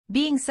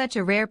Being such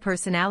a rare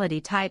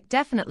personality type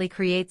definitely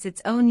creates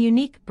its own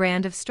unique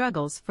brand of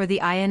struggles for the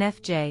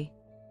INFJ.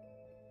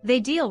 They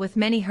deal with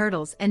many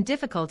hurdles and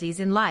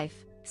difficulties in life,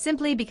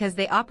 simply because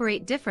they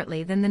operate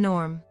differently than the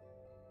norm.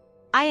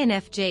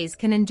 INFJs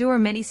can endure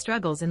many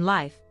struggles in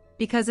life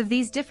because of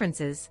these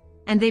differences,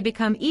 and they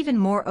become even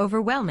more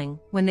overwhelming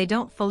when they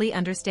don't fully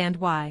understand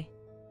why.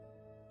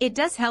 It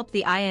does help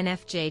the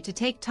INFJ to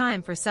take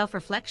time for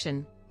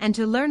self-reflection and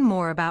to learn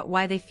more about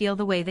why they feel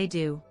the way they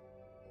do.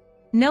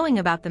 Knowing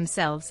about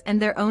themselves and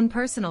their own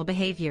personal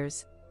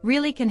behaviors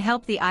really can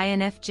help the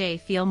INFJ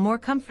feel more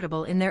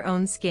comfortable in their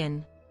own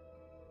skin.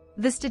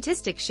 The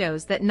statistic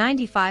shows that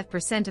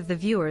 95% of the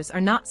viewers are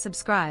not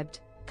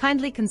subscribed.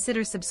 Kindly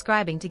consider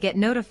subscribing to get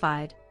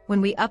notified when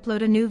we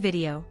upload a new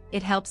video.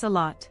 It helps a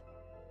lot.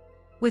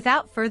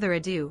 Without further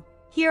ado,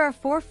 here are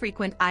 4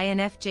 frequent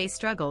INFJ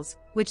struggles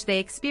which they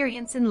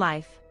experience in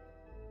life.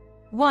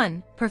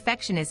 1.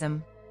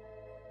 Perfectionism.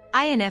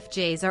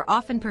 INFJs are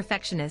often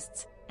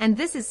perfectionists, and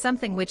this is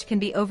something which can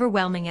be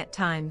overwhelming at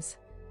times.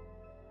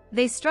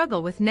 They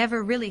struggle with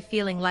never really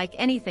feeling like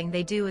anything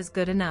they do is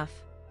good enough.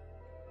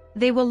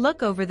 They will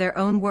look over their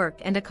own work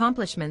and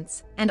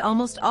accomplishments and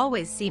almost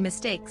always see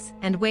mistakes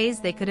and ways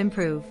they could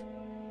improve.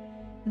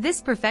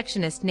 This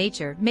perfectionist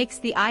nature makes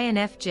the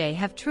INFJ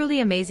have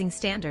truly amazing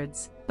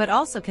standards, but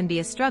also can be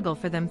a struggle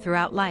for them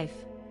throughout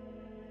life.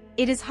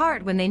 It is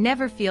hard when they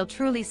never feel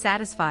truly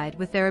satisfied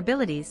with their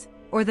abilities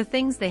or the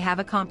things they have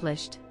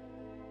accomplished.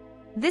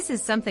 This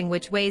is something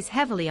which weighs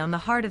heavily on the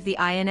heart of the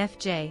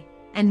INFJ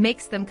and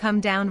makes them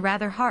come down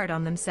rather hard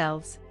on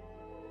themselves.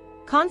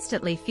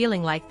 Constantly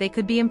feeling like they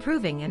could be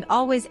improving and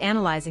always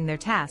analyzing their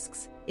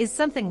tasks is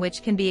something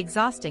which can be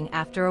exhausting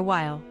after a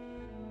while.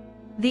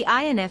 The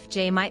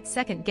INFJ might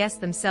second-guess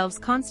themselves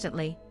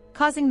constantly,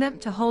 causing them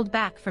to hold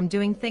back from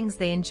doing things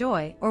they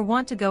enjoy or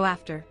want to go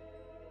after.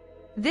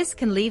 This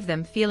can leave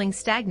them feeling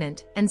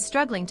stagnant and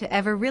struggling to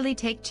ever really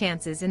take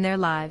chances in their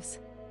lives.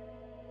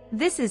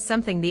 This is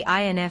something the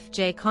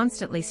INFJ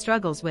constantly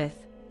struggles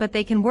with, but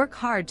they can work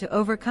hard to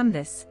overcome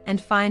this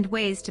and find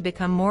ways to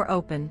become more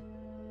open.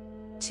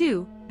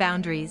 2.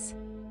 Boundaries.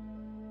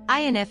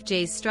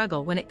 INFJs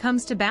struggle when it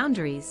comes to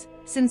boundaries,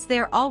 since they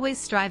are always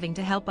striving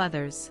to help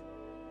others.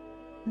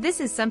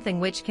 This is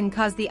something which can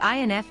cause the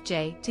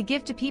INFJ to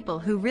give to people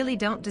who really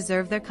don't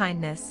deserve their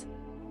kindness.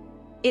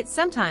 It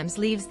sometimes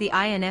leaves the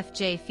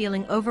INFJ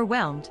feeling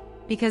overwhelmed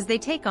because they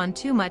take on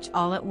too much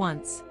all at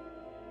once.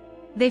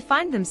 They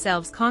find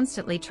themselves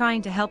constantly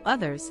trying to help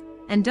others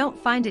and don't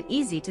find it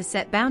easy to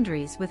set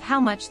boundaries with how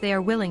much they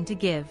are willing to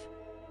give.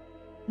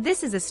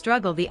 This is a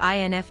struggle the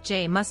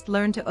INFJ must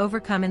learn to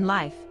overcome in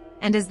life,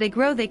 and as they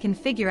grow they can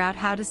figure out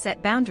how to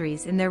set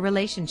boundaries in their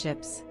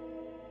relationships.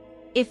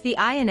 If the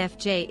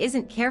INFJ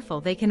isn't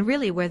careful, they can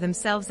really wear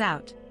themselves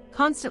out,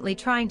 constantly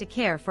trying to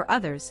care for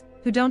others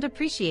who don't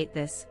appreciate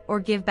this or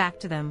give back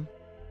to them.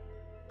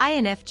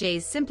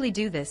 INFJs simply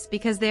do this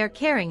because they are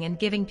caring and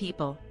giving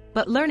people,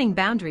 but learning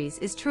boundaries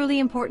is truly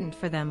important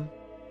for them.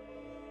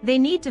 They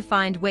need to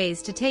find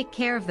ways to take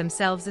care of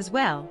themselves as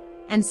well,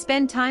 and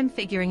spend time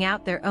figuring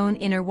out their own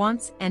inner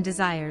wants and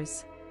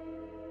desires.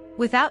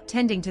 Without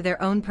tending to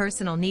their own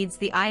personal needs,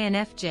 the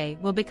INFJ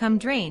will become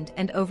drained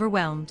and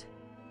overwhelmed.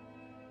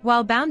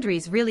 While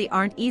boundaries really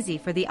aren't easy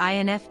for the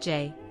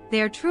INFJ,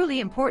 they are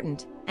truly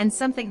important and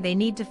something they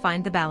need to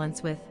find the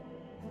balance with.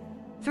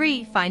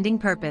 3. Finding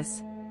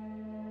purpose.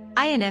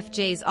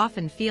 INFJs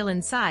often feel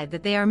inside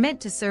that they are meant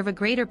to serve a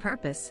greater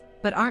purpose,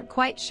 but aren't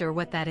quite sure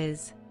what that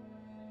is.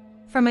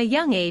 From a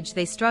young age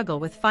they struggle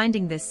with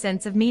finding this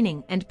sense of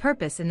meaning and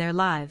purpose in their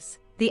lives.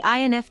 The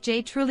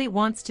INFJ truly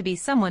wants to be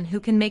someone who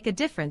can make a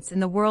difference in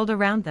the world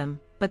around them,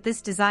 but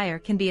this desire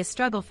can be a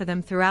struggle for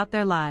them throughout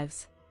their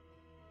lives.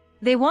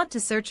 They want to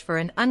search for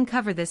and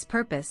uncover this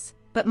purpose,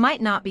 but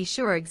might not be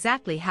sure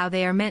exactly how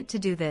they are meant to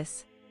do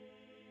this.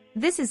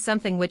 This is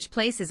something which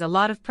places a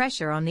lot of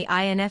pressure on the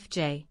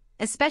INFJ,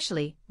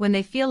 especially when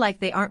they feel like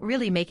they aren't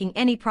really making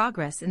any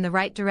progress in the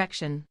right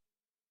direction.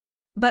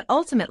 But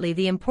ultimately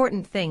the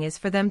important thing is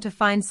for them to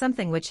find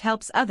something which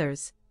helps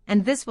others,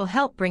 and this will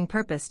help bring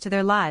purpose to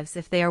their lives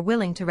if they are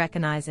willing to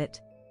recognize it.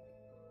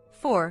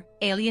 4.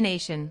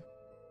 Alienation.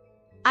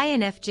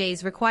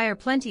 INFJs require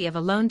plenty of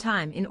alone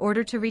time in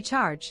order to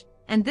recharge,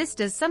 and this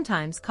does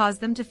sometimes cause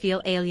them to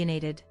feel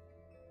alienated.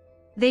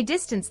 They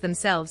distance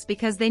themselves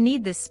because they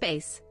need this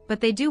space, but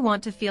they do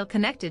want to feel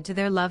connected to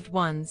their loved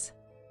ones.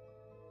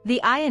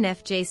 The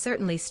INFJ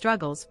certainly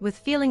struggles with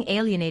feeling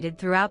alienated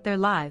throughout their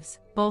lives,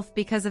 both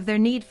because of their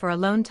need for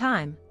alone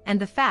time and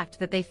the fact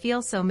that they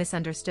feel so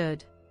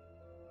misunderstood.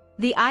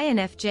 The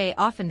INFJ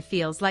often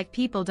feels like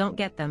people don't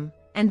get them,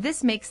 and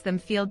this makes them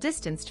feel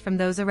distanced from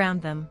those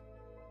around them.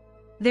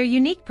 Their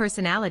unique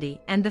personality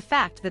and the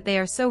fact that they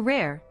are so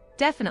rare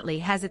definitely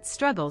has its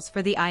struggles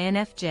for the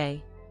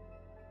INFJ.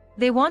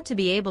 They want to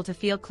be able to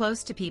feel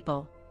close to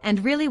people,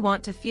 and really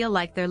want to feel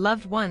like their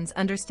loved ones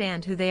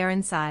understand who they are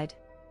inside.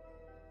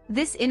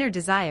 This inner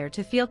desire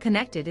to feel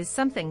connected is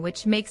something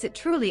which makes it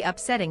truly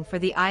upsetting for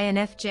the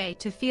INFJ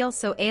to feel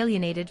so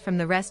alienated from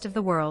the rest of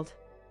the world.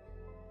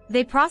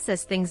 They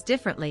process things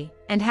differently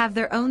and have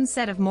their own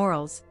set of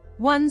morals,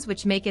 ones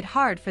which make it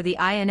hard for the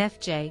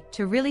INFJ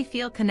to really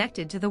feel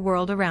connected to the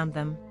world around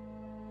them.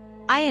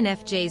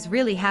 INFJs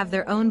really have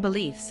their own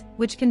beliefs,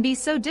 which can be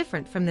so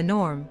different from the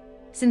norm,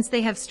 since they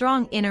have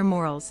strong inner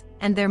morals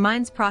and their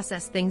minds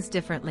process things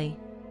differently.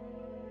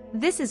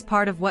 This is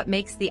part of what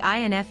makes the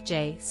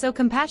INFJ so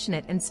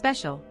compassionate and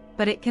special,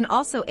 but it can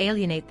also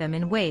alienate them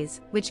in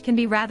ways which can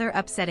be rather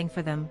upsetting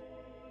for them.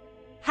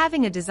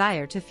 Having a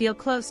desire to feel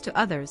close to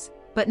others,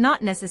 but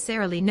not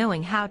necessarily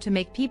knowing how to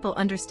make people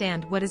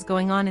understand what is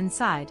going on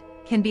inside,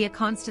 can be a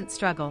constant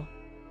struggle.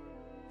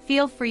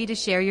 Feel free to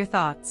share your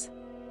thoughts.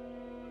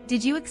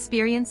 Did you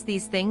experience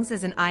these things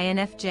as an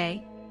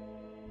INFJ?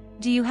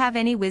 Do you have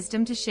any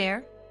wisdom to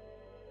share?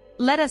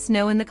 Let us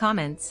know in the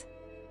comments.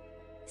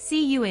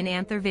 See you in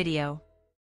another video.